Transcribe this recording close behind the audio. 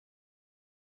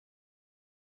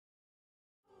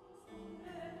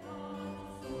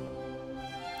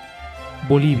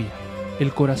Bolivia,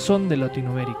 el corazón de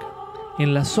Latinoamérica.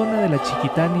 En la zona de la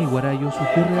Chiquitana y Guarayos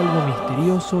ocurre algo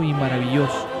misterioso y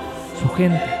maravilloso. Su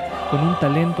gente, con un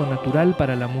talento natural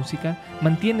para la música,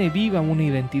 mantiene viva una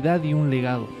identidad y un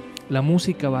legado, la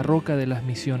música barroca de las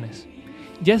misiones.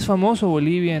 Ya es famoso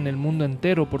Bolivia en el mundo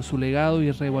entero por su legado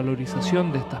y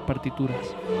revalorización de estas partituras.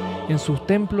 En sus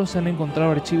templos se han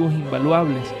encontrado archivos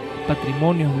invaluables,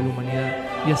 patrimonios de la humanidad,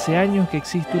 y hace años que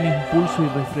existe un impulso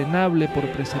irrefrenable por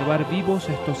preservar vivos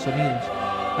estos sonidos,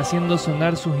 haciendo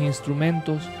sonar sus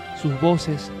instrumentos, sus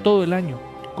voces, todo el año,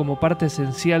 como parte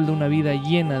esencial de una vida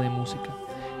llena de música.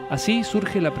 Así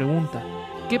surge la pregunta: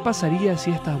 ¿qué pasaría si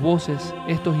estas voces,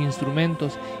 estos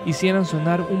instrumentos, hicieran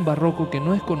sonar un barroco que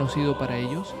no es conocido para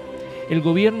ellos? El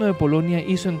gobierno de Polonia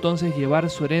hizo entonces llevar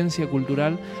su herencia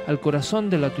cultural al corazón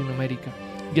de Latinoamérica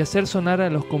y hacer sonar a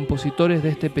los compositores de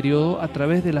este periodo a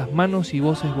través de las manos y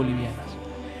voces bolivianas.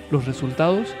 Los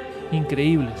resultados,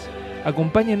 increíbles.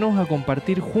 Acompáñenos a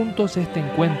compartir juntos este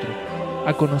encuentro,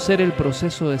 a conocer el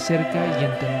proceso de cerca y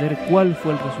entender cuál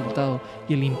fue el resultado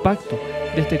y el impacto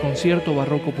de este concierto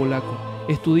barroco polaco,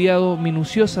 estudiado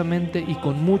minuciosamente y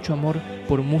con mucho amor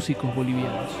por músicos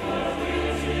bolivianos.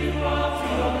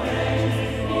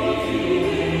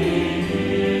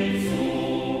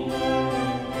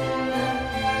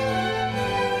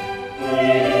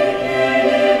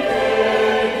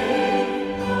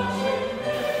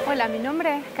 Hola, mi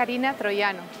nombre es Karina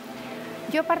Troyano.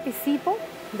 Yo participo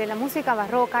de la música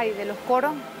barroca y de los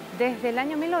coros desde el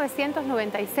año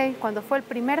 1996, cuando fue el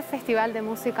primer festival de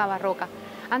música barroca.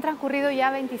 Han transcurrido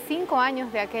ya 25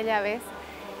 años de aquella vez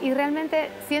y realmente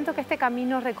siento que este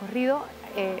camino recorrido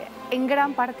en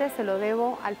gran parte se lo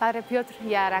debo al padre Piotr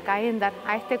y a Arakaendar,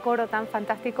 a este coro tan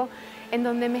fantástico en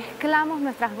donde mezclamos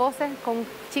nuestras voces con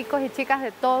chicos y chicas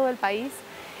de todo el país,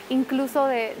 incluso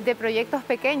de proyectos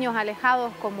pequeños,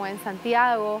 alejados, como en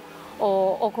Santiago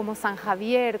o como San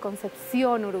Javier,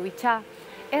 Concepción, Urubichá.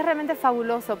 Es realmente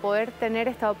fabuloso poder tener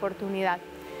esta oportunidad.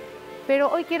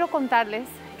 Pero hoy quiero contarles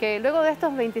que luego de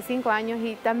estos 25 años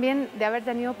y también de haber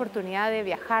tenido oportunidad de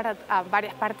viajar a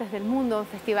varias partes del mundo,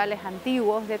 festivales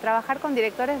antiguos, de trabajar con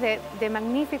directores de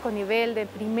magnífico nivel, de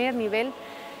primer nivel,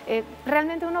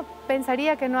 realmente uno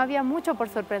pensaría que no había mucho por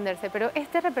sorprenderse, pero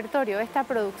este repertorio, esta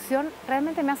producción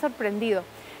realmente me ha sorprendido.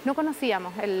 No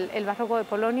conocíamos el barroco de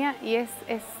Polonia y es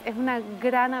una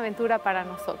gran aventura para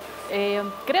nosotros.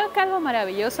 Creo que algo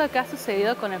maravilloso que ha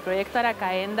sucedido con el proyecto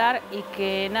Arakaendar y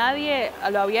que nadie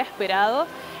lo había esperado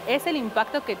es el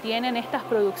impacto que tienen estas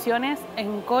producciones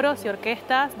en coros y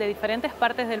orquestas de diferentes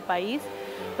partes del país,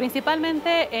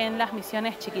 principalmente en las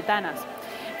misiones chiquitanas.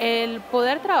 El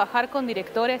poder trabajar con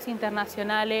directores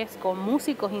internacionales, con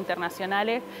músicos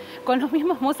internacionales, con los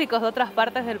mismos músicos de otras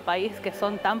partes del país que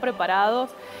son tan preparados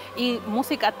y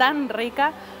música tan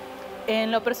rica,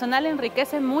 en lo personal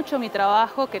enriquece mucho mi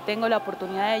trabajo, que tengo la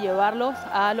oportunidad de llevarlos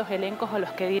a los elencos a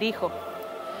los que dirijo.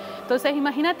 Entonces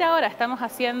imagínate ahora, estamos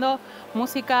haciendo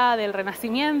música del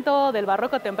Renacimiento, del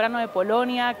barroco temprano de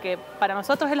Polonia, que para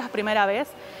nosotros es la primera vez,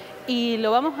 y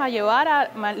lo vamos a llevar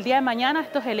al día de mañana a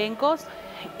estos elencos.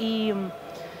 Y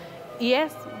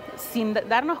es sin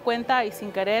darnos cuenta y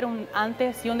sin querer un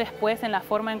antes y un después en la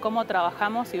forma en cómo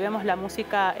trabajamos y vemos la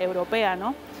música europea,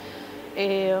 ¿no?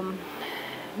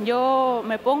 Yo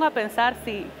me pongo a pensar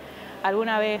si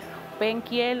alguna vez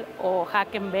Penkiel o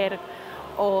Hackenberg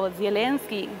o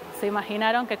Zelensky se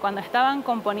imaginaron que cuando estaban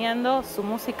componiendo su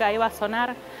música iba a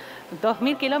sonar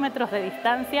 2000 kilómetros de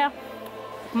distancia,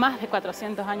 más de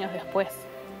 400 años después,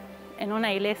 en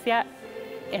una iglesia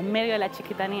en medio de la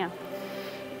chiquitanía.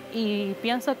 Y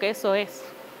pienso que eso es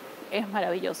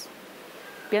maravilloso.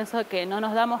 Pienso que no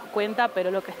nos damos cuenta,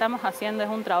 pero lo que estamos haciendo es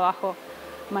un trabajo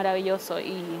maravilloso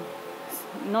y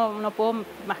no puedo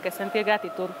más que sentir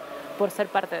gratitud por ser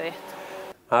parte de esto.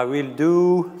 I will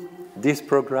do this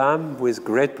program with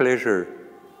great pleasure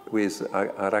with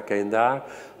Arakaendar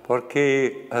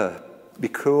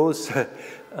because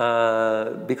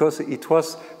it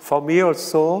was for me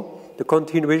also the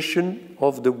continuation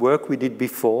of the work we did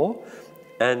before,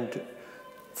 and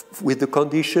with the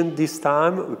condition this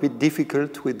time a bit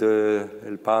difficult with the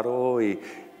El Paro,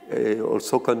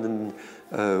 also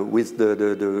with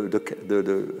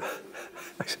the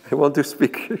I want to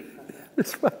speak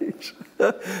Spanish.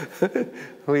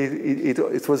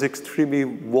 It was extremely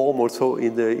warm also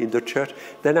in the church.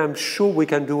 Then I'm sure we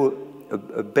can do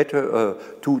a better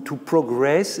to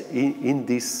progress in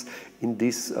this.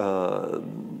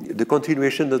 The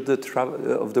continuation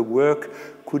of the work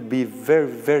could be very,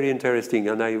 very interesting,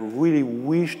 and I really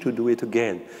wish to do it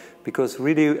again, because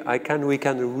really we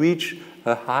can reach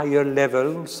a higher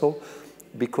level also,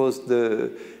 because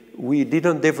we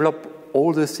didn't develop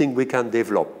all the things we can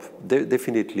develop,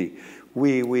 definitely.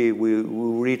 We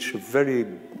reached a very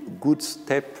good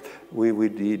step. We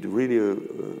did really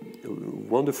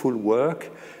wonderful work,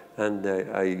 and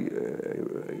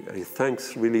I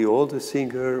thanks really all the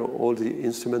singers, all the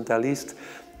instrumentalists,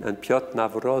 and Piotr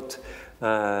Nawrot.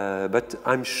 But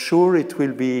I'm sure it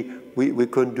will be, we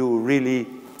can do really,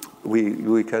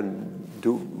 we can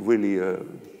do really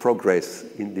progress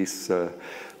in this,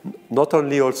 not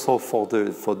only also for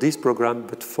this program,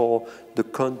 but for the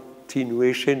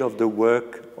continuation of the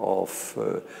work of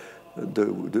the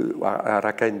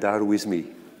Arakaendar with me.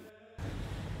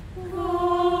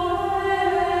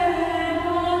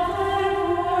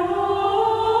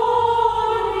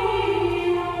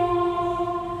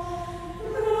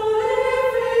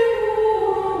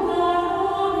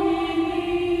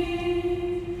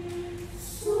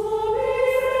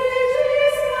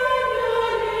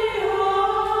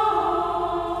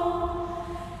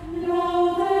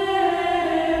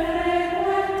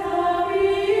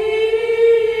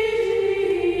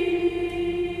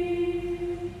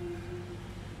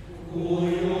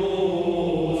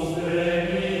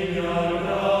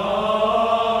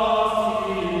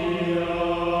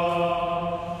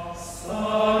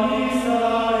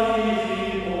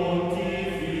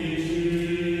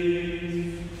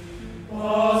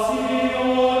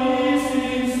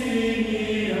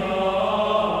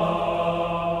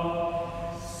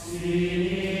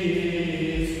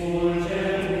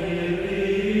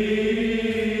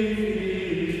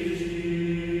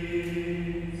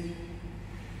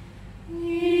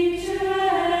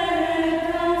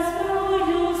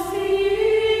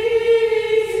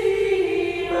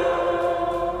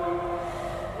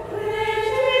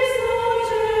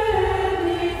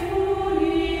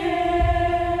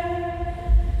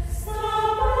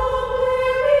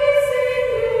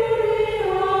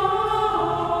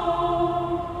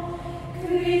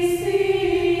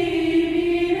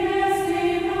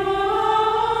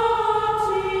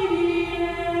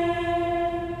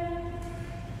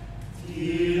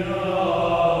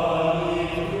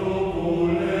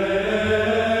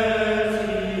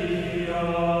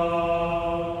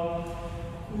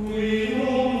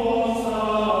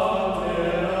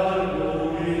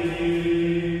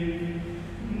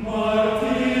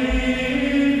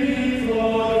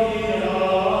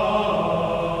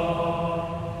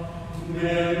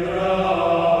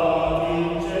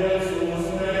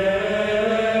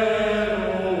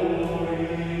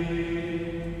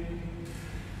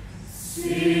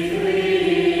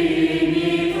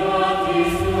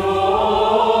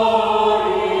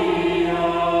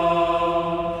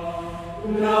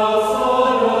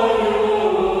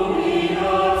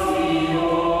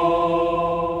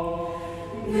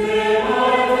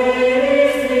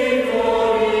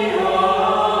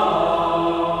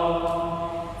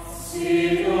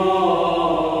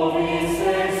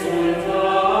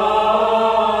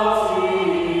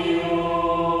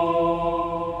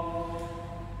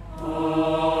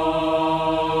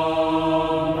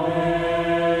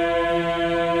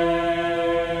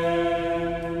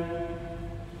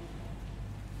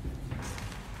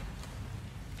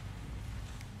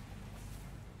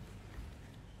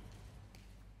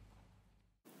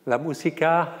 La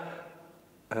música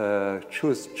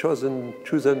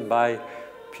chosen by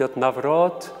Piotr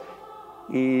Nawrot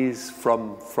is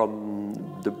from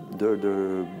the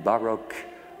Baroque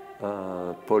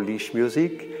Polish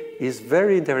music. Is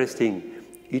very interesting.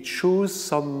 It shows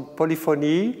some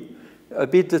polyphony, a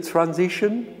bit the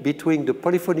transition between the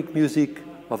polyphonic music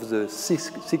of the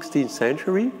 16th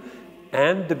century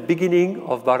and the beginning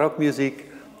of Baroque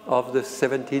music of the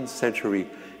 17th century.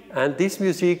 And this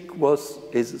music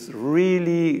is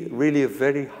really a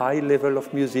very high level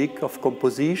of music, of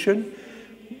composition,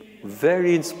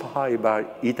 very inspired by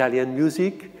Italian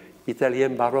music.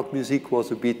 Italian Baroque music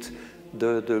was a bit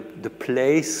the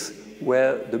place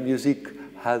where the music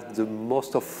had the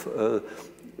most of,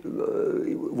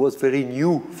 was very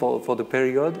new for the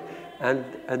period.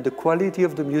 And the quality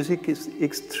of the music is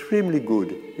extremely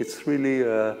good. It's really,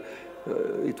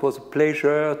 it was a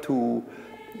pleasure to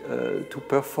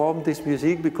perform this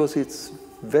music because it's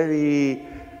very,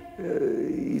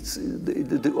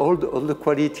 all the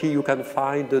quality you can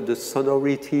find, the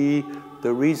sonority,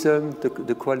 the rhythm,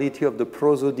 the quality of the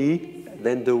prosody,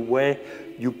 then the way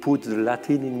you put the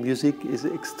Latin in music is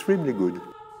extremely good.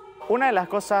 Una de las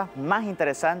cosas más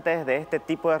interesantes de este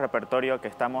tipo de repertorio que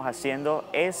estamos haciendo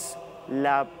es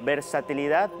la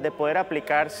versatilidad de poder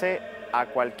aplicarse a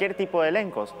cualquier tipo de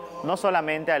elencos, no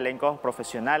solamente a elencos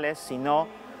profesionales, sino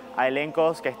a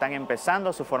elencos que están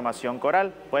empezando su formación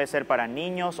coral, puede ser para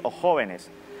niños o jóvenes.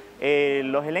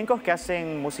 Los elencos que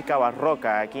hacen música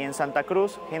barroca aquí en Santa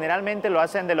Cruz generalmente lo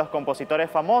hacen de los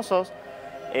compositores famosos,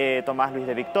 Tomás Luis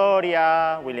de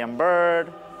Victoria, William Byrd,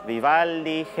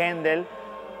 Vivaldi, Händel.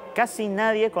 Casi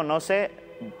nadie conoce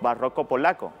barroco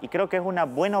polaco y creo que es una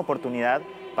buena oportunidad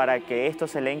para que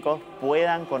estos elencos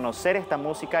puedan conocer esta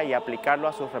música y aplicarlo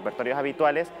a sus repertorios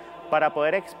habituales para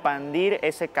poder expandir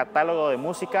ese catálogo de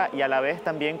música y a la vez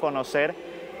también conocer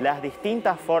las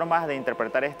distintas formas de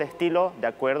interpretar este estilo de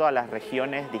acuerdo a las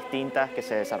regiones distintas que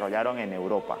se desarrollaron en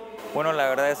Europa. Bueno, la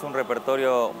verdad es un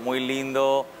repertorio muy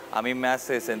lindo, a mí me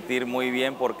hace sentir muy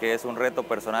bien porque es un reto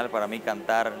personal para mí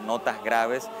cantar notas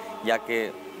graves, ya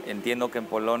que entiendo que en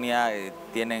Polonia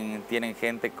tienen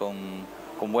gente con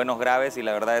buenos graves y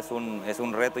la verdad es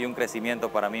un reto y un crecimiento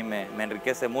para mí, me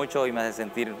enriquece mucho y me hace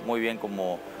sentir muy bien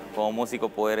como músico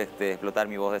poder explotar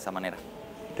mi voz de esa manera.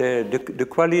 The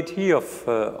quality of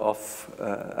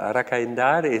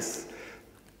Arakaendar es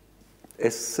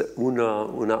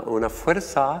una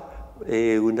fuerza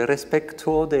y un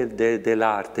respeto del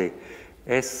arte.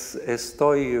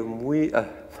 Estoy muy...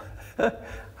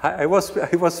 I was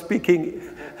speaking...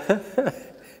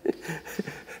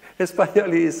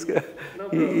 Español is...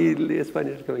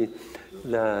 Español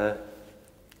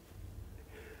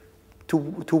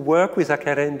to work with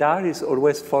Arakaendar is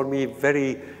always for me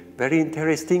very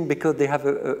interesting because they have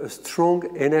a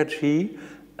strong energy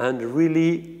and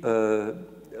really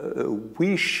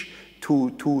wish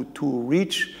to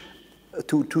reach,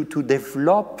 to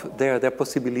develop their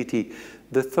possibility.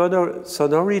 The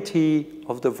sonority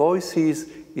of the voices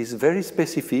is very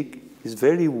specific, is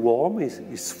very warm,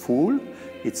 is full,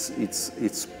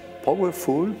 it's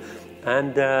powerful,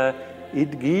 and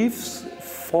it gives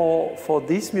for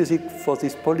this music, for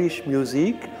this Polish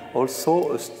music,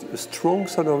 also a strong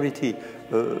sonority,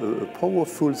 a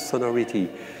powerful sonority.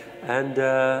 And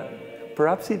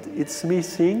perhaps it's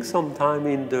missing sometime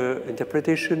in the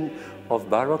interpretation of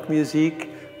Baroque music,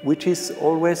 which is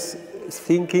always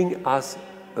thinking as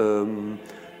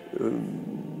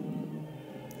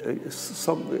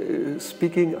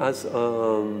speaking as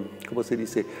 ¿cómo se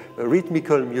dice?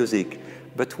 Rhythmical music.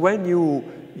 But when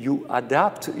you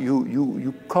adapt,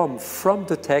 you come from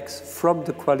the text, from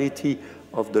the quality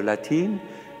of the Latin,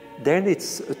 then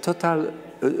it's a total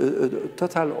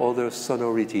other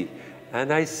sonority.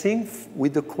 And I think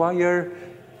with the choir,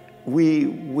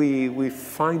 we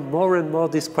find more and more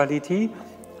this quality,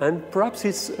 and perhaps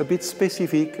it's a bit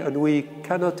specific, and we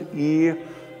cannot hear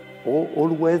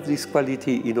always this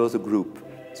quality in other group.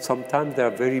 Sometimes they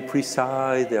are very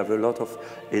precise, they have a lot of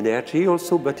energy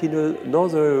also, but in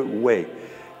another way.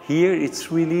 Here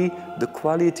it's really the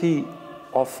quality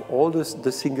of all the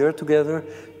singer together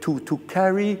to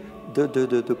carry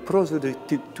the prosody,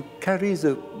 to carry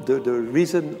the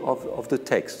reason of the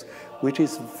text, which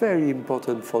is very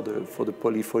important for the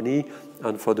polyphony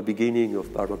and for the beginning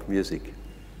of Baroque music.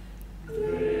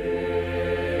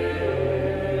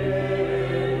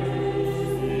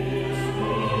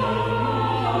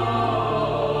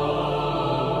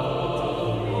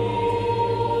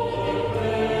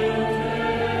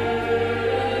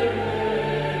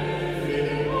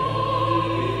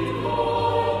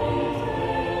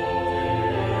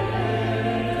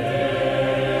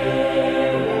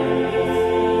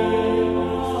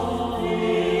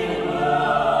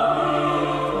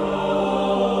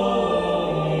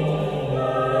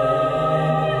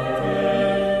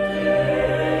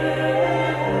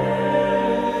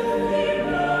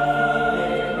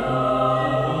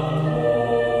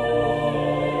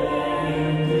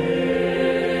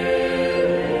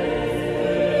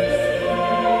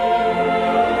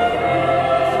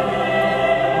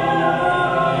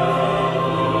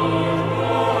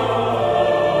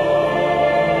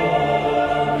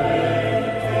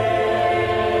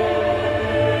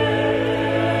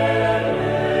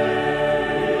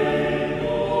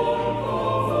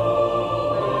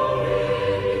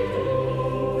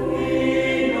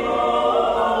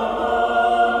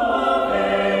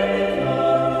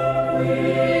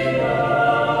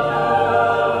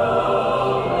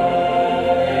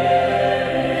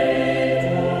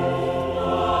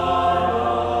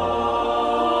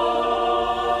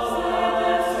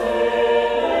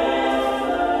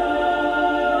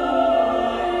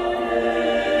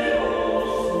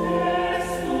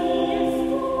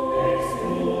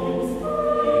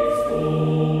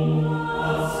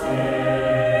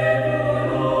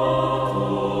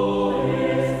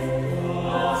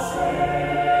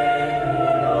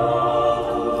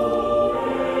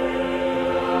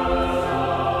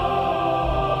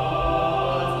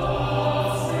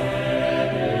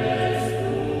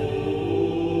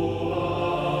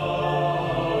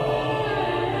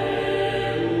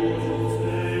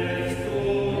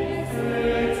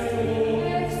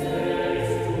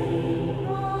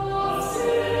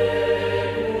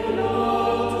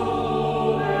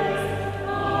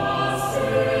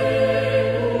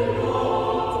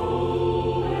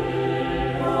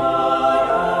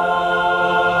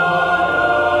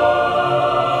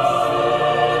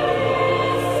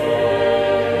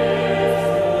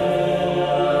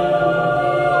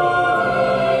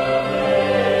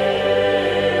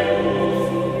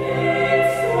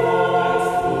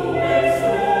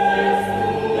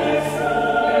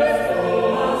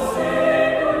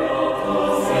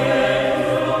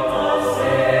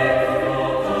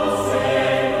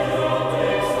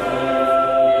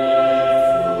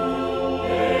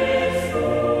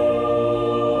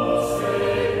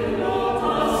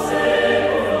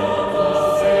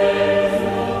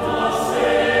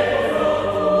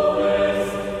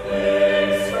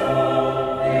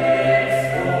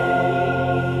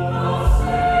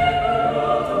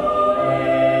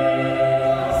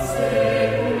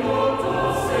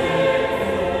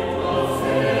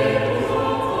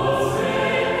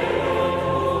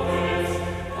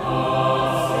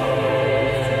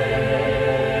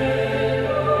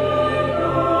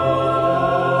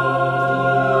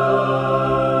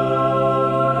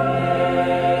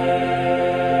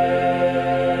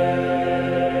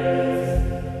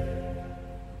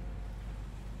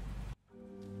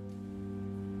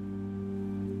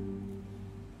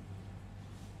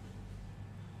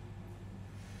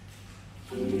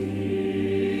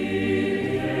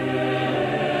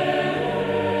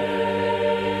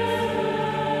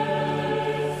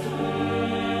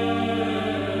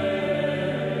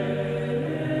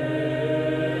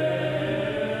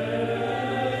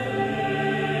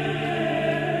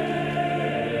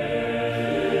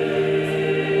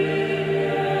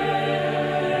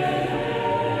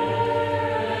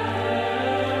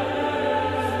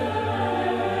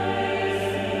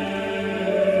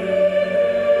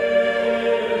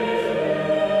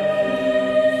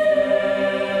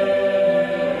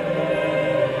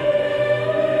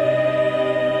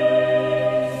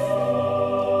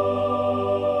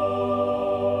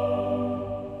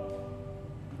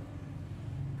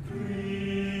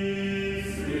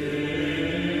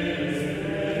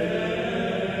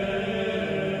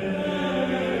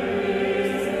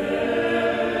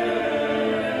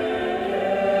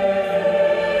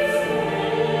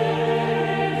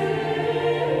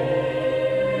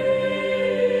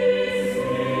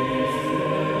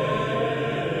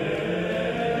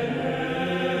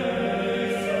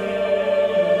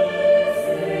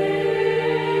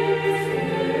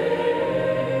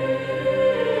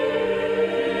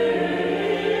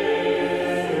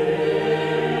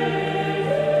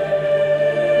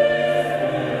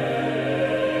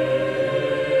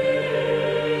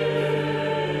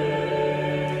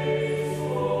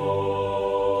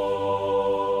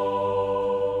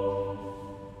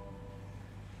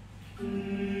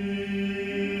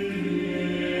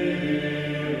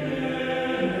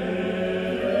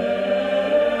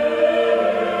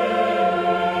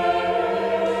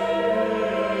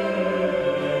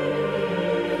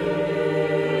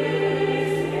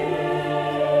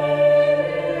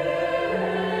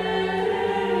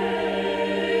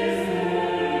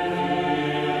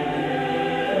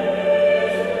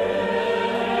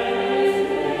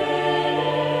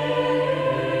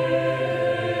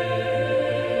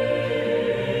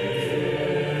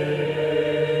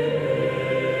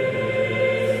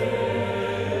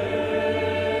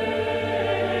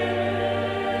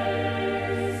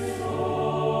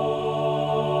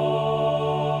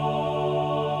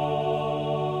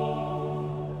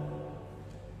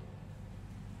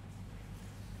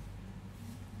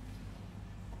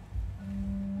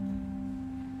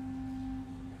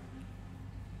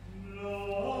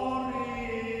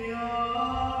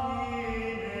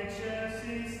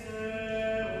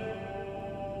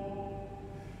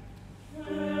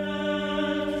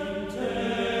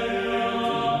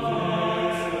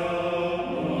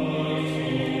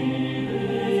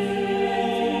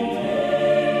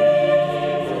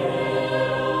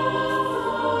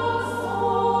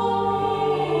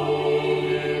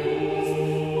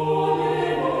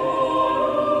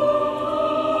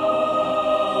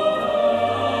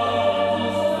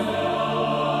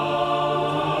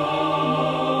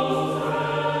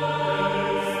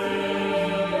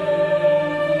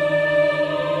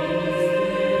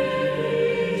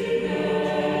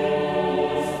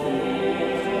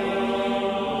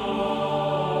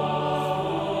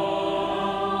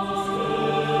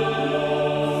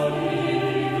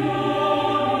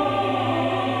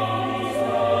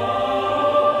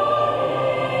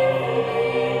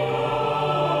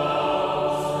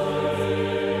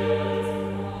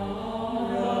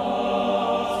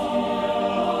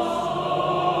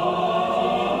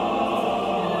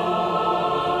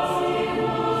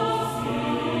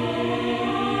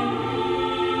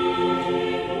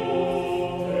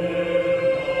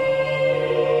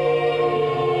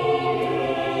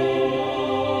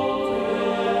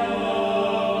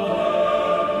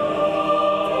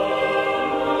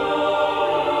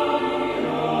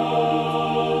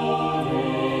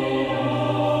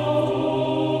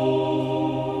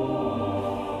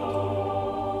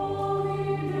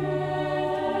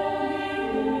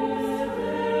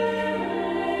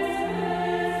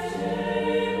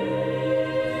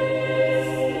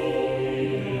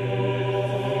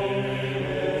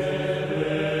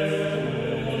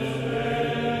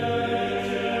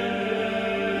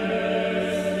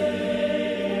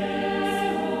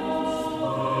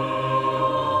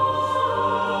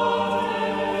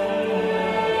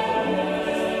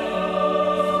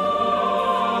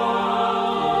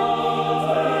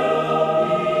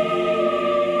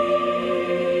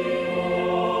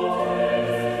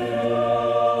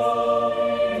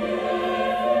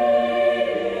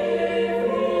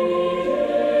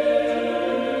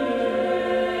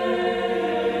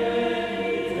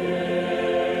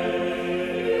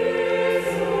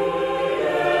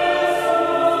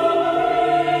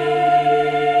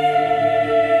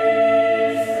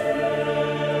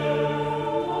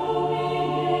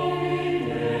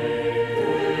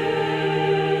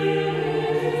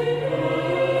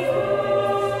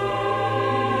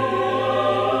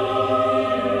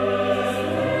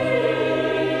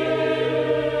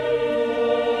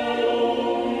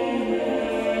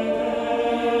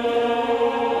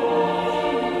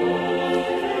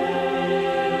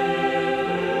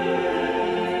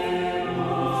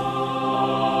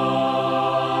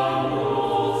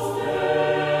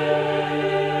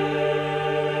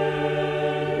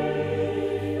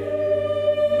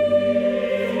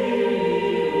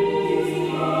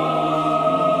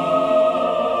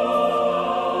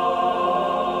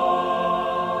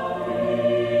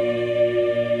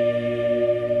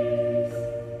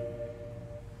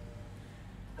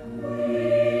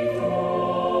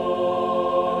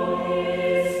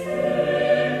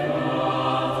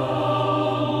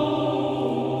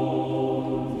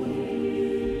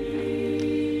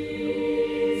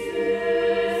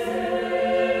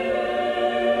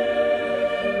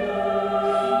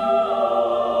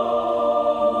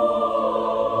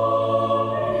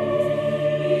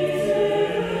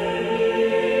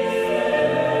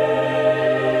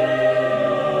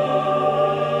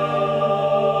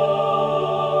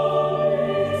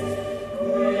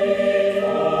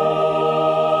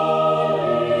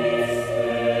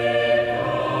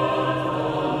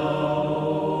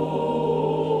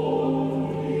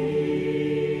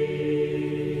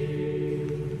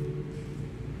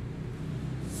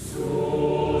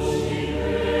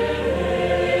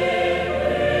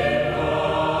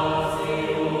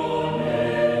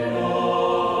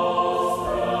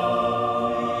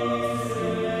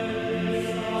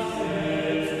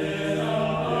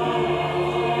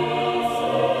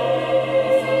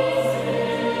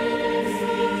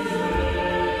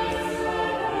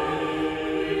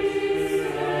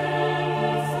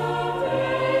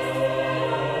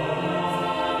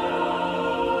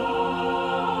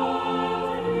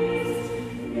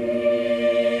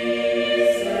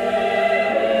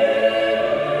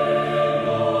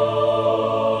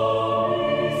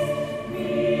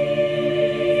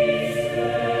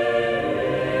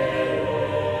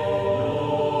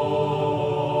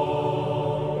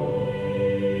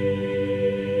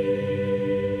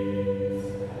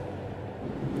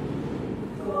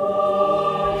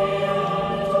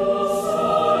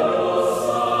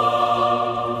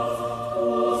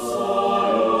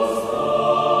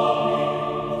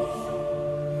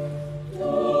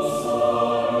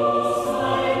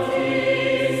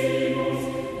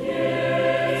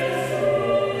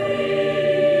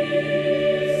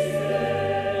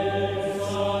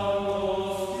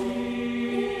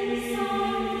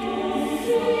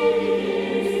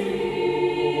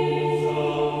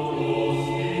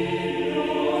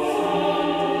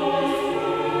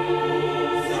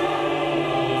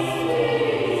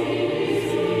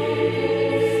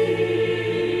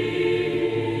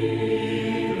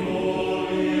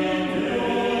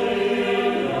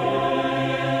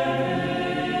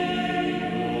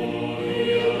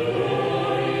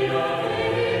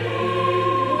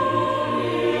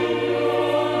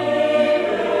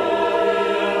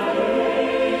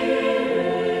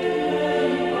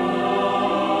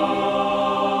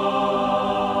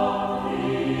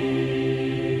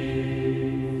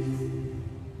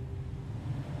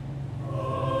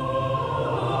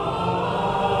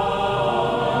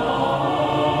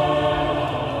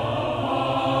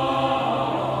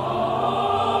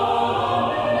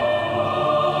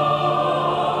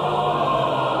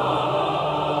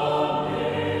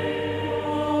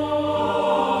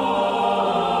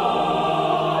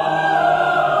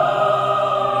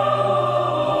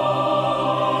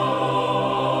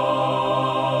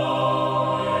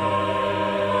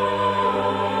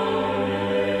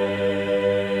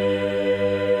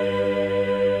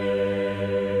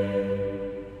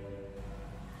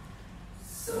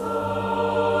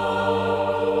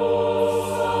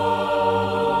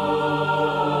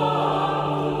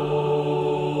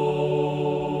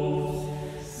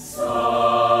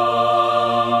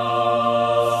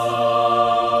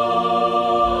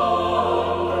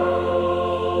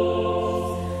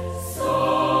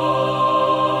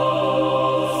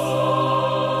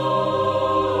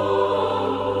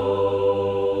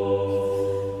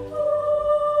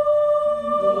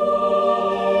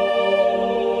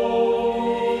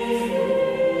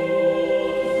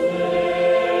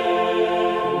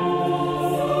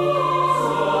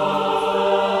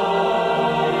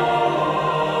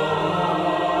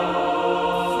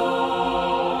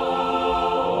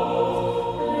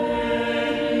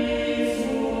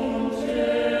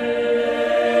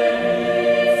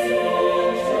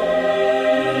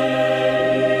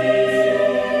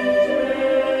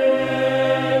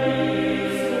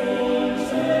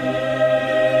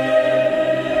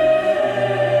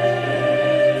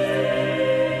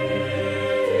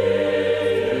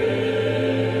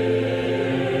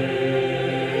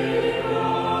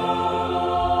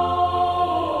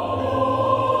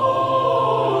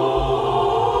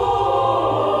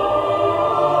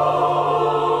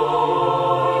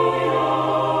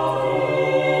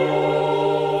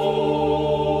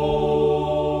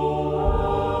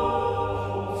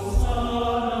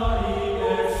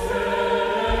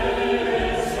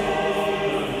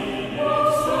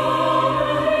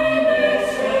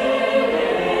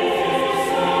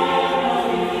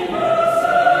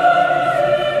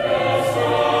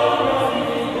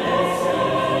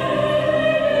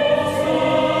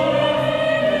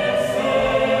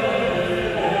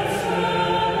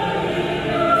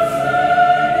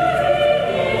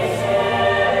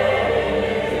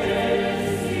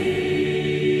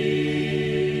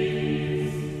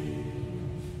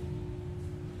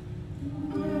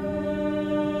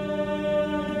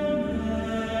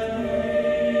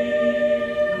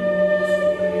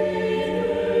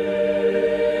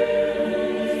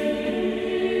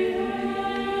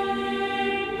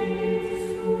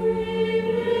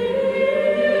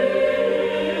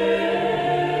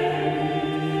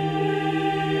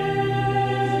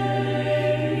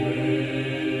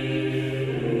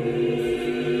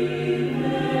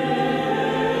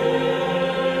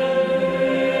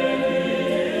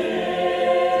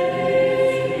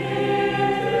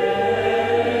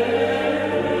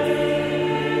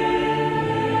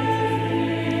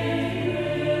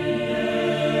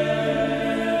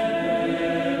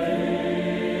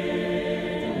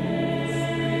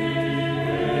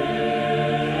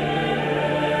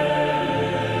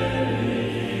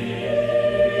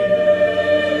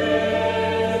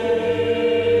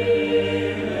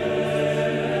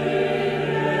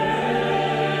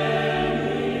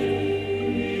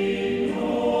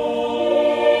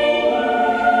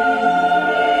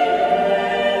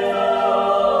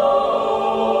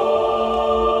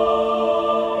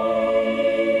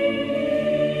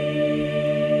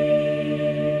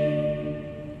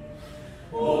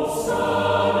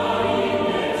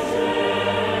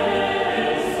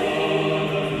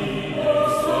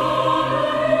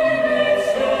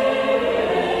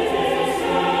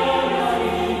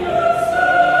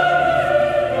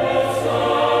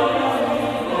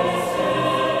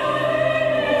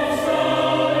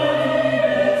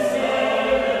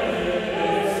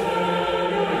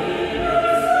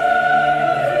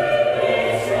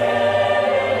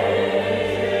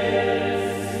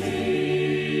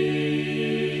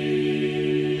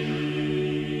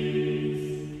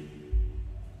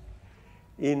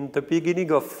 in the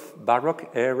beginning of Baroque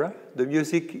era, the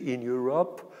music in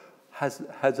Europe has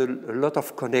a lot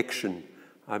of connection.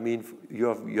 I mean, you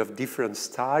have different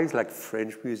styles like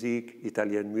French music,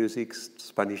 Italian music,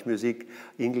 Spanish music,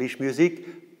 English music,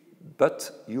 but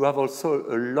you have also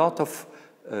a lot of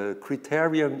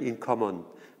criterion in common.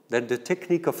 Then the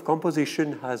technique of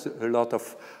composition has a lot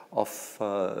of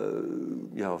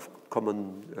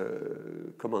common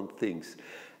things.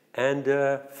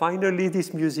 And finally,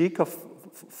 this music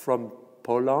from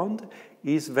Poland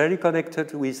is very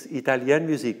connected with Italian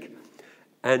music.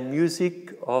 And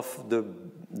music of the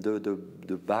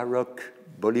Baroque,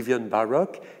 Bolivian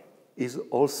Baroque, is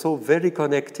also very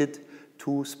connected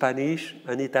to Spanish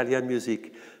and Italian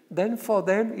music. Then for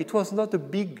them, it was not a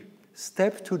big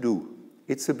step to do.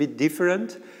 It's a bit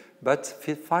different, but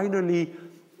finally,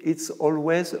 it's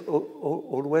always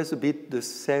a bit the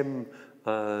same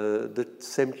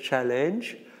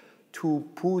challenge to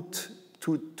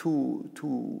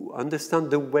understand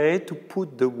the way to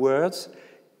put the words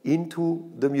into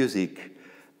the music.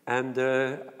 And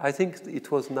I think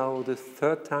it was now the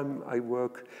third time I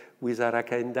work with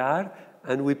Arakaendar,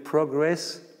 and we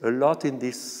progress a lot in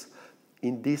this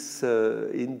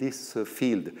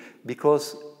field,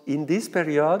 because in this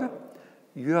period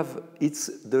you have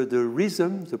the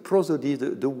rhythm, the prosody,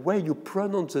 the way you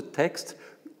pronounce the text,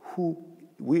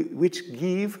 which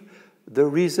give the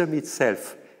rhythm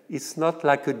itself. It's not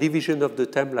like a division of the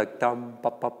time, like tam, pa,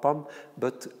 pa, pam,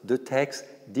 but the text,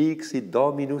 dixit,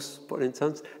 dominus, for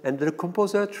instance, and the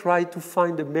composer tried to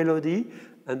find a melody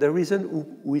and the rhythm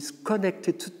who is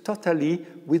connected totally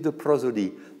with the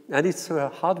prosody. And it's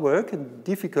hard work and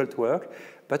difficult work,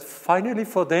 but finally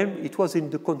for them it was in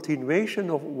the continuation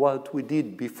of what we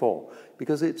did before,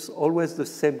 because it's always the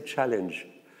same challenge.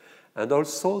 And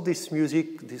also this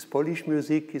music, this Polish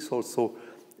music, is also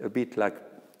a bit like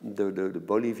the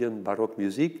Bolivian Baroque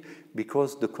music,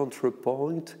 because the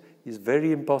counterpoint is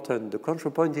very important. The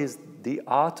counterpoint is the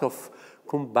art of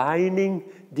combining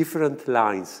different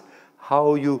lines.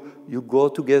 How you go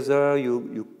together,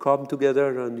 you come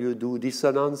together and you do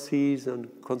dissonances and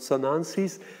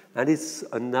consonances, and it's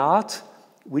an art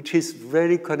which is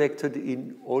very connected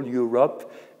in all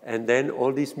Europe, and then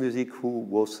all this music who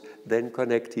was then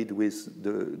connected with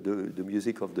the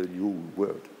music of the New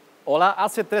World. Hola,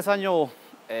 hace 3 años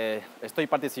estoy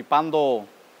participando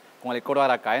con el coro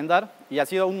Arakaendar y ha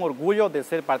sido un orgullo de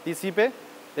ser partícipe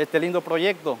de este lindo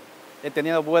proyecto. He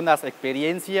tenido buenas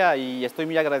experiencias y estoy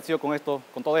muy agradecido con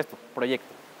todo esto proyecto.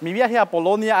 Mi viaje a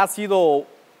Polonia ha sido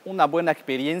una buena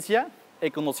experiencia.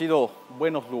 He conocido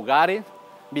buenos lugares.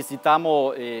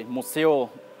 Visitamos el Museo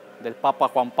del Papa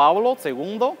Juan Pablo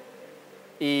II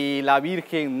y la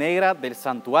Virgen Negra del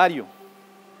Santuario.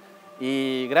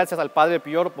 Y gracias al Padre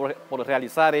Pior por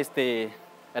realizar este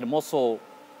hermoso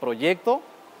proyecto.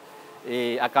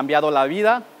 Ha cambiado la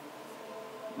vida,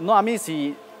 no a mí,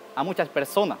 sino a muchas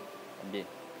personas. Bien.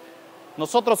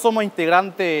 Nosotros somos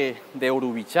integrantes de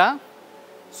Urubichá,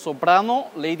 soprano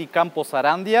Lady Campos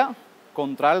Arandia,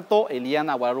 contralto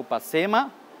Eliana Guadalupe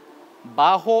Sema,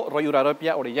 bajo Roy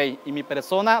Uraropia Orellay y mi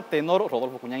persona tenor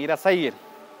Rodolfo Cuñanguira Sayer,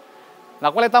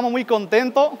 la cual estamos muy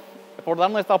contentos por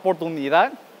darnos esta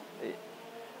oportunidad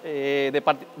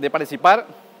de participar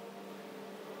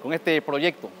con este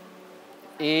proyecto.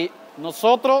 Y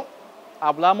nosotros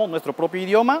hablamos nuestro propio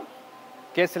idioma,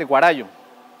 que es el guarayo.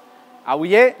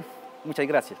 Auye, muchas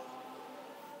gracias.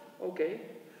 Okay.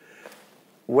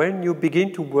 When you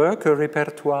begin to work a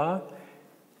repertoire,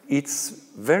 it's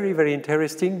very, very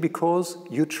interesting because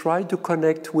you try to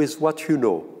connect with what you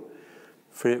know.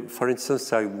 For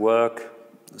instance, I work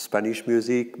Spanish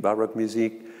music, Baroque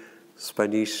music,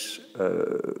 Spanish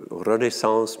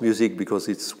Renaissance music, because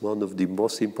it's one of the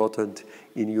most important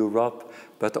in Europe,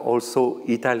 but also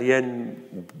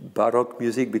Italian Baroque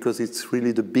music, because it's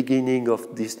really the beginning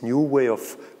of this new way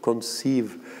of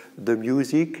conceive the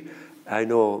music. I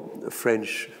know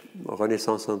French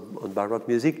Renaissance and Baroque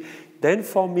music. Then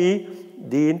for me,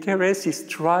 the interest is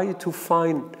try to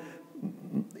find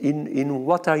in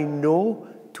what I know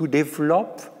to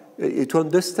develop, to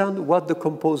understand what the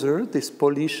composer, this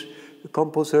Polish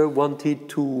composer, wanted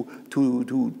to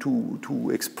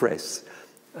express.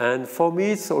 And for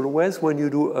me, it's always, when you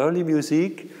do early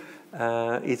music,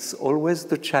 it's always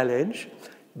the challenge,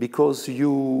 because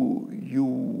you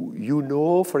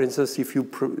know, for instance, if you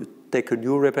take a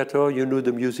new repertoire, you know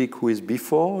the music who is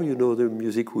before, you know the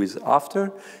music who is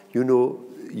after, you know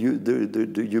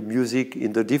your music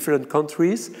in the different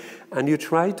countries, and you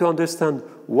try to understand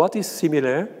what is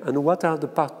similar and what are the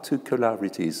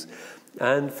particularities.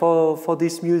 And for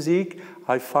this music,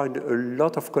 I find a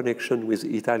lot of connection with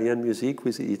Italian music,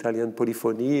 with Italian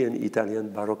polyphony and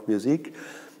Italian Baroque music.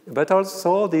 But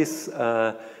also this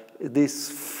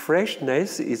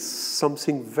freshness is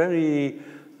something very,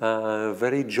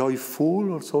 very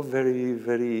joyful, also very,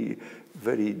 very,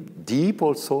 very deep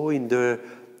also in the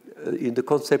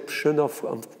conception of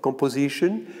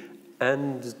composition,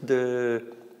 and the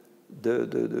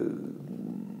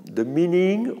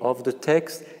meaning of the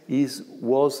text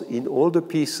was in all the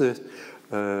pieces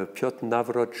Piotr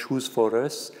Nawrot chose for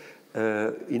us.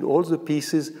 In all the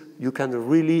pieces, you can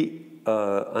really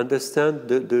understand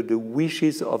the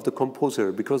wishes of the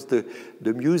composer, because the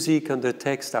music and the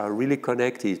text are really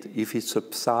connected. If it's a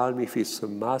psalm, if it's a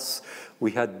mass,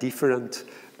 we had different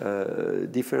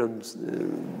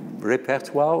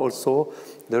repertoire also.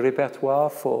 The repertoire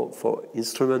for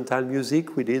instrumental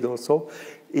music we did also.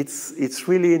 It's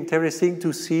really interesting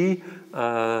to see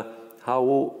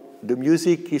how the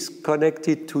music is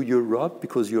connected to Europe,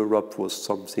 because Europe was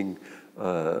something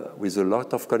with a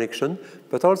lot of connection,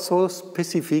 but also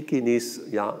specific in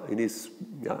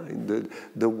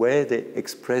the way they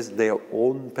express their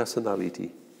own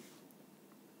personality.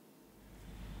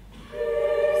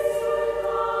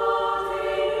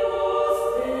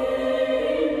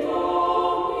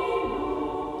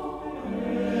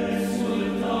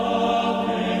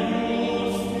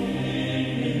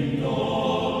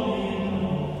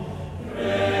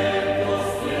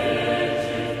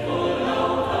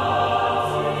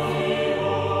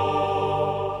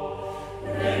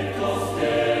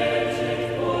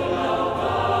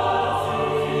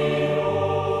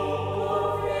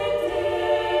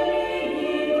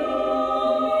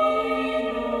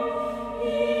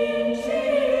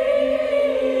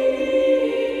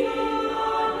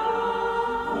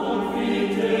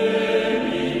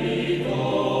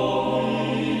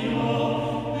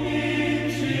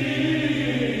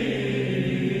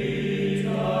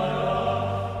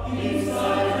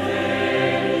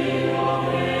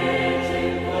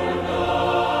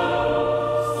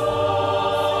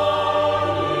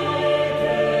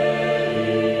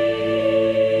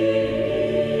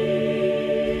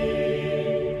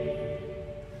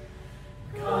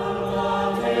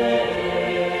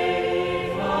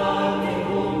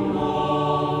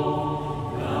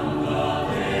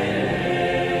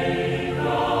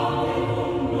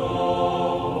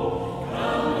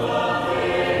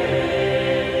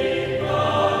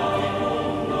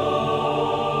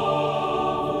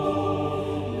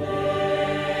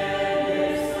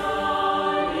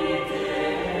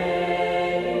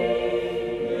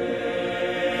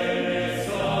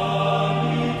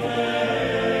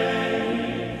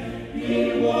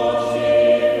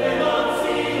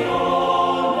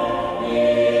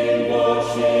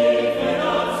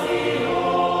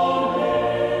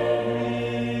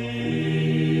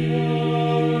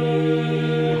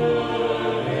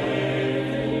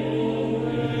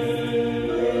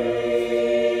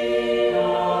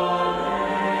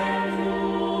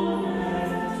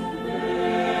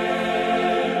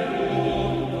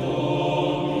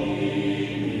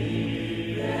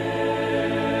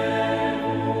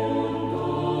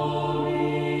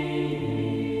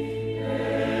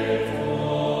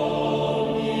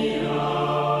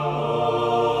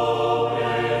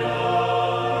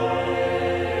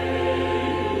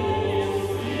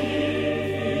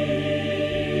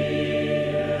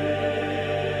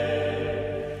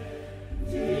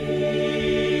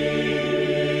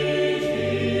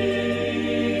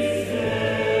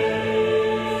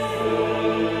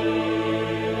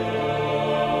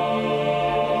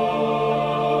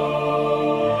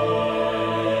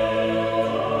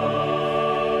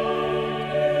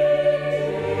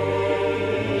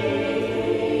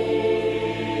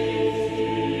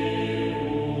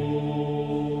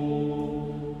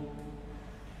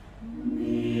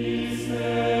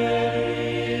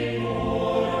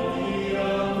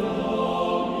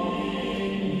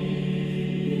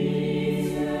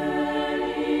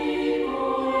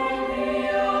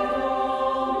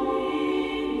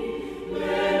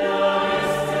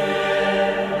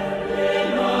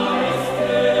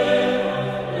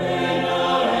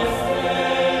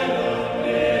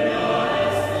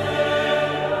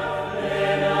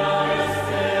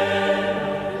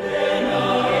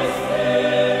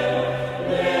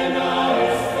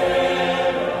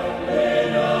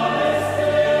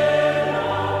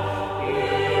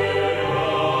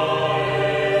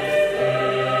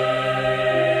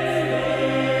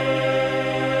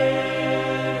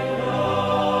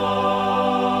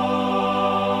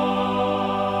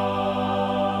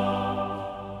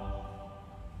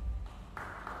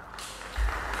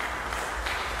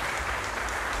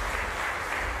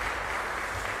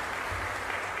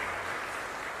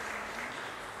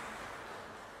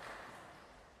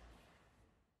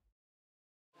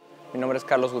 nombre es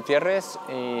Carlos Gutiérrez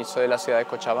y soy de la ciudad de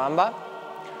Cochabamba.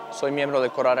 Soy miembro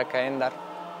del Coro Arakaendar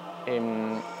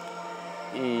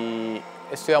y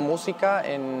he estudiado música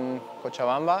en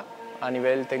Cochabamba a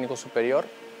nivel técnico superior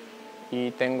y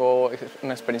tengo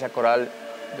una experiencia coral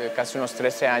de casi unos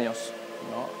 13 años,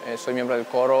 ¿no? Soy miembro del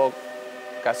coro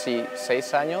casi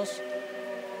 6 años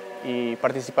y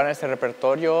participar en este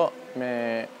repertorio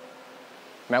me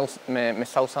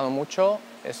está gustando mucho.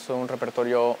 Es un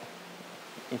repertorio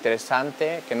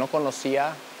interesante que no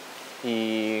conocía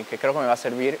y que creo que me va a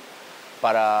servir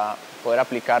para poder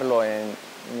aplicarlo en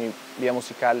mi vida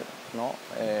musical, ¿no?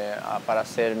 Para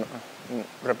hacer un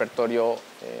repertorio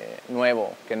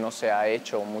nuevo que no se ha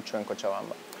hecho mucho en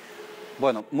Cochabamba.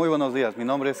 Bueno, muy buenos días. Mi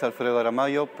nombre es Alfredo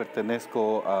Aramayo,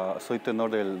 soy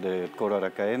tenor del Coro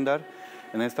Arakaendar.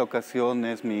 En esta ocasión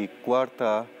es mi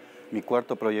cuarto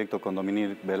proyecto con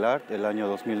Dominique Bellart. El año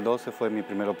 2012 fue mi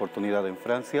primera oportunidad en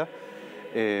Francia.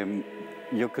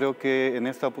 Yo creo que en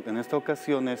esta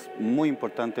ocasión es muy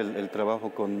importante el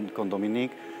trabajo con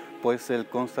Dominique, pues él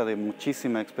consta de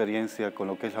muchísima experiencia con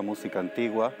lo que es la música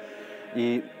antigua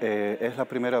y es la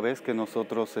primera vez que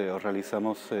nosotros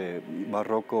realizamos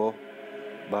barroco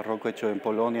hecho en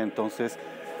Polonia. Entonces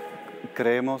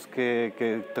creemos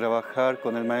que trabajar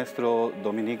con el maestro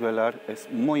Dominique Bellart es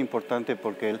muy importante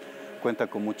porque él cuenta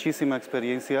con muchísima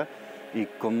experiencia y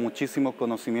con muchísimo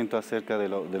conocimiento acerca de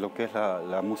lo que es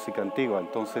la música antigua.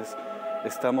 Entonces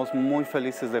estamos muy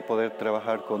felices de poder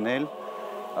trabajar con él.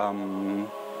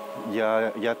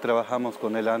 Ya trabajamos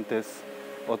con él antes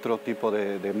otro tipo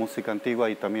de música antigua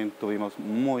y también tuvimos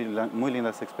muy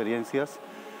lindas experiencias.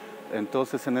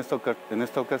 Entonces en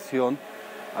esta ocasión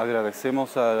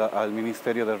agradecemos al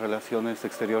Ministerio de Relaciones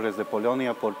Exteriores de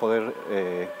Polonia por poder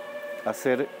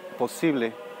hacer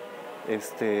posible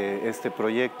este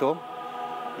proyecto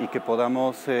y que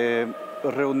podamos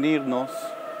reunirnos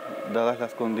dadas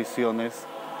las condiciones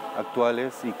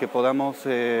actuales y que podamos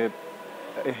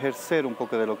ejercer un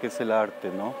poco de lo que es el arte,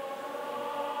 ¿no?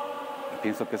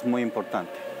 Pienso que es muy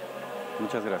importante.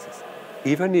 Muchas gracias.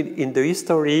 Even in the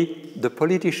history, the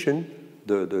politician,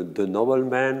 the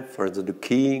nobleman, for the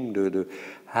king,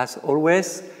 has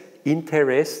always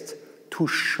interest to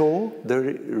show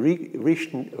the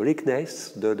richness,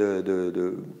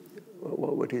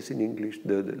 what is in English,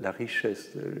 la richesse,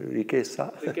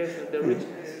 riqueza,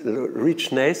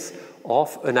 richness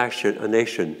of a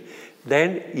nation.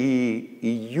 Then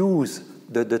he used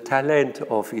the talent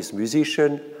of his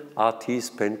musician,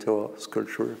 artist, painter,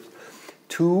 sculptor,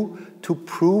 to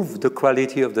prove the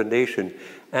quality of the nation.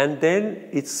 And then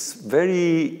it's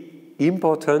very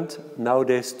important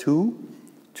nowadays too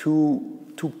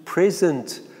to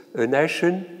present a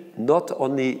nation not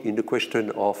only in the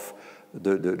question of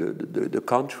the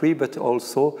country, but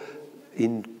also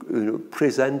in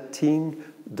presenting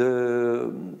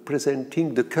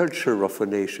the culture of a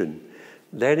nation.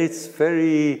 Then it's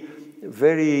very,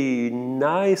 very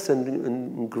nice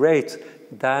and great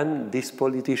than this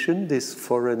politician, this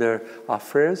foreigner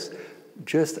affairs,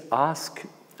 just ask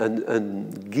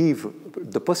and give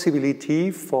the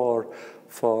possibility for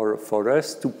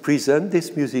us to present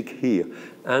this music here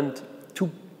and to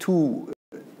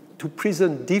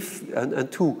present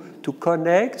and to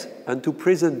connect and to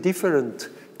present different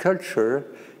culture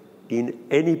in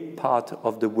any part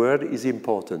of the world is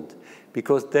important,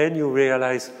 because then you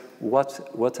realize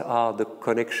what are the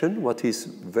connection, what is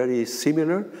very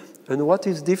similar and what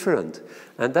is different.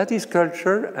 And that is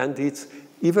culture, and it's,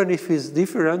 even if it's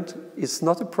different, it's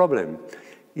not a problem.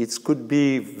 It could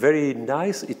be very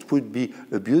nice, it could be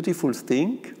a beautiful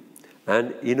thing,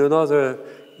 and in another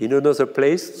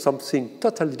place, something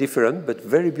totally different, but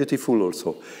very beautiful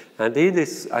also. And in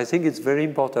this, I think it's very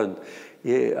important.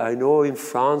 I know in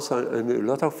France and a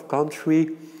lot of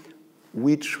countries,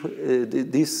 which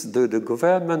the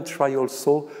government try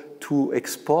also to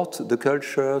export the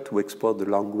culture, to export the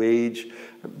language,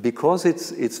 because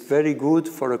it's very good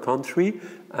for a country,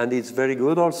 and it's very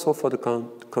good also for the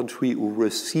country who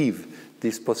receive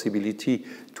this possibility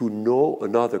to know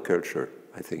another culture,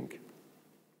 I think.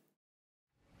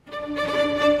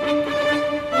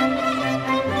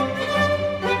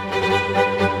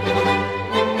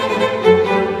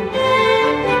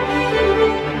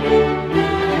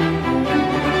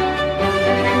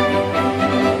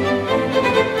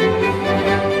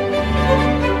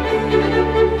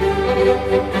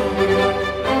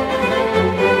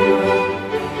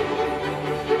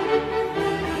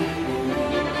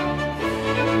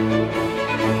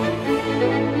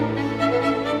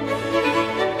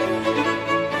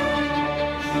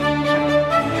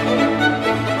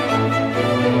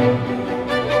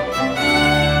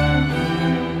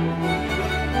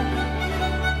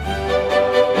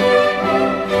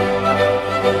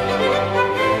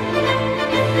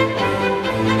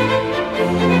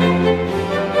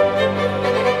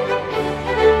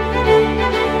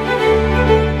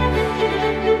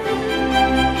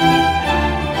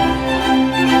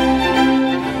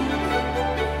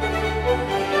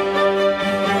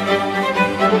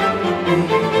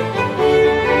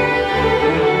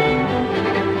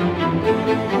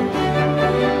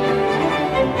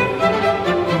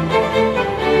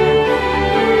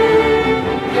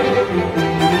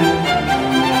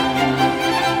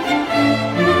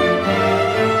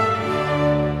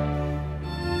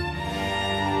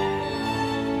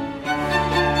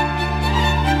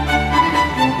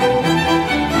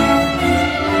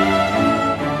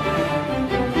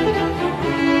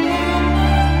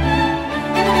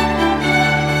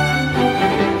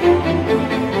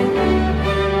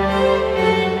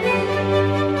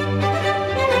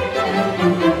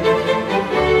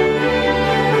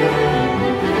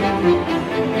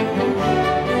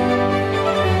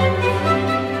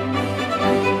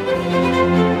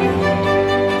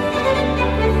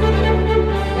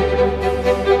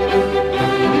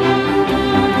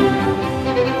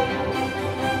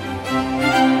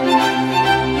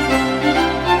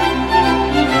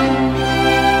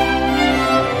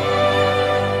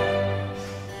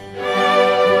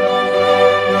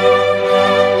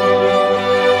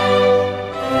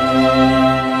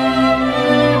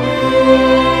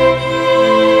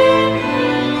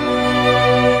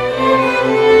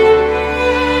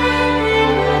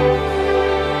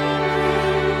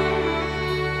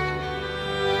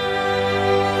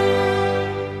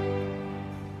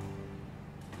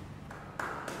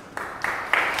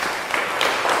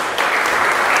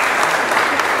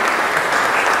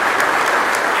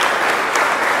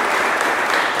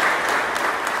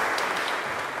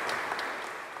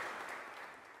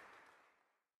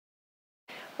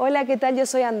 Hola, ¿qué tal? Yo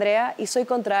soy Andrea y soy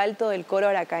contraalto del coro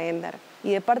Arakaendar.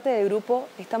 Y de parte del grupo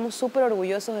estamos súper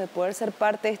orgullosos de poder ser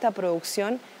parte de esta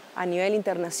producción a nivel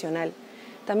internacional.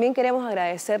 También queremos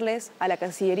agradecerles a la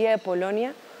Cancillería de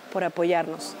Polonia por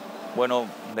apoyarnos. Bueno,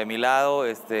 de mi lado,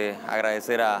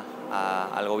 agradecer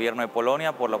al gobierno de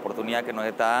Polonia por la oportunidad que nos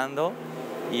está dando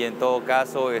y en todo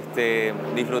caso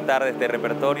disfrutar de este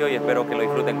repertorio y espero que lo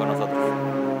disfruten con nosotros.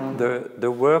 The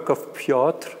work of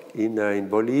Piotr in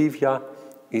Bolivia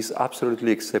is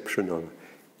absolutely exceptional.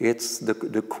 It's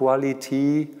the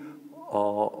quality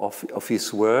of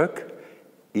his work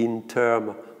in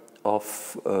terms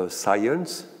of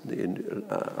science,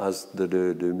 as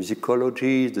the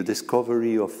musicology, the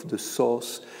discovery of the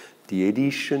source, the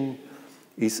edition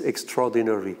is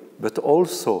extraordinary. But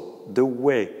also the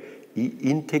way he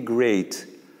integrates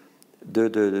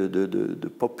the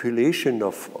population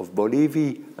of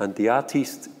Bolivia and the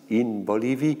artists in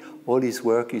Bolivia, all his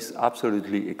work is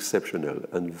absolutely exceptional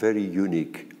and very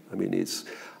unique. I mean,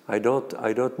 I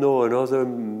don't know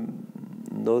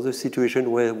another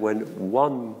situation where when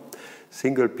one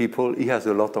single people, he has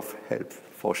a lot of help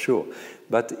for sure.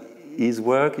 But his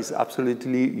work is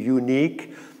absolutely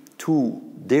unique to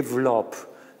develop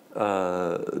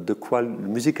the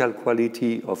musical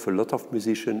quality of a lot of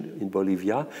musicians in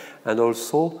Bolivia, and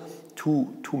also to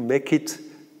make it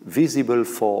visible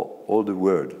for all the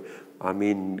world. I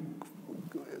mean,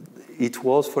 it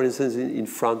was, for instance, in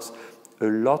France, a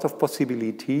lot of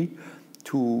possibility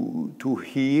to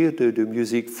hear the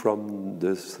music from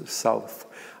the South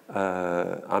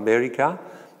America,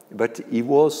 but it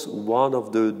was one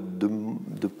of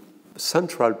the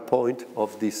central point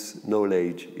of this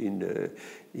knowledge in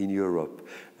Europe.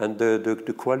 And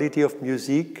the quality of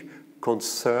music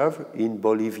conserved in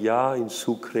Bolivia, in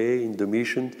Sucre, in the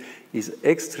mission, is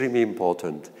extremely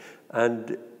important.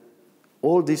 And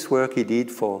all this work he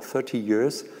did for 30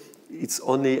 years, it's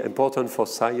only important for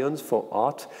science, for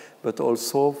art, but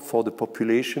also for the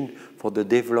population, for the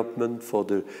development, for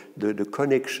the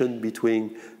connection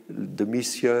between the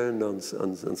mission and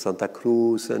Santa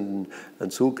Cruz and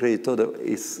Sucre.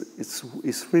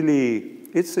 It's really,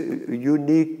 it's a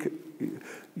unique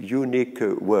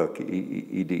work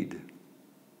he did.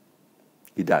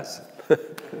 He does.